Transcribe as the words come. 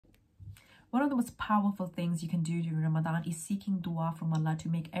One of the most powerful things you can do during Ramadan is seeking dua from Allah to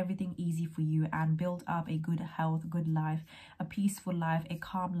make everything easy for you and build up a good health, good life, a peaceful life, a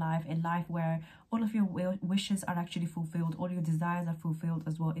calm life, a life where all of your wishes are actually fulfilled, all your desires are fulfilled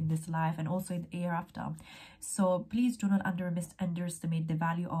as well in this life and also in the hereafter. So please do not underestimate the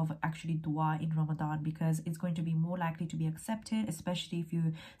value of actually dua in Ramadan, because it's going to be more likely to be accepted, especially if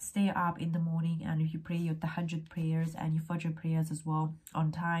you stay up in the morning and if you pray your tahajjud prayers and your fajr prayers as well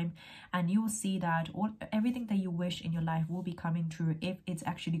on time, and you will see that everything that you wish in your life will be coming true if it's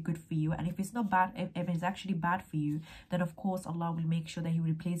actually good for you. And if it's not bad, if it's actually bad for you, then of course Allah will make sure that He will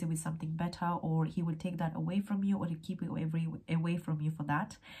replace it with something better, or He will take that away from you, or He'll keep it away from you for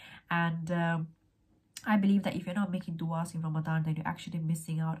that. And I believe that if you're not making duas in Ramadan, then you're actually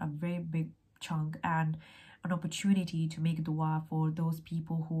missing out a very big chunk and an opportunity to make dua for those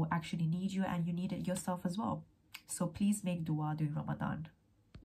people who actually need you, and you need it yourself as well. So please make dua during Ramadan.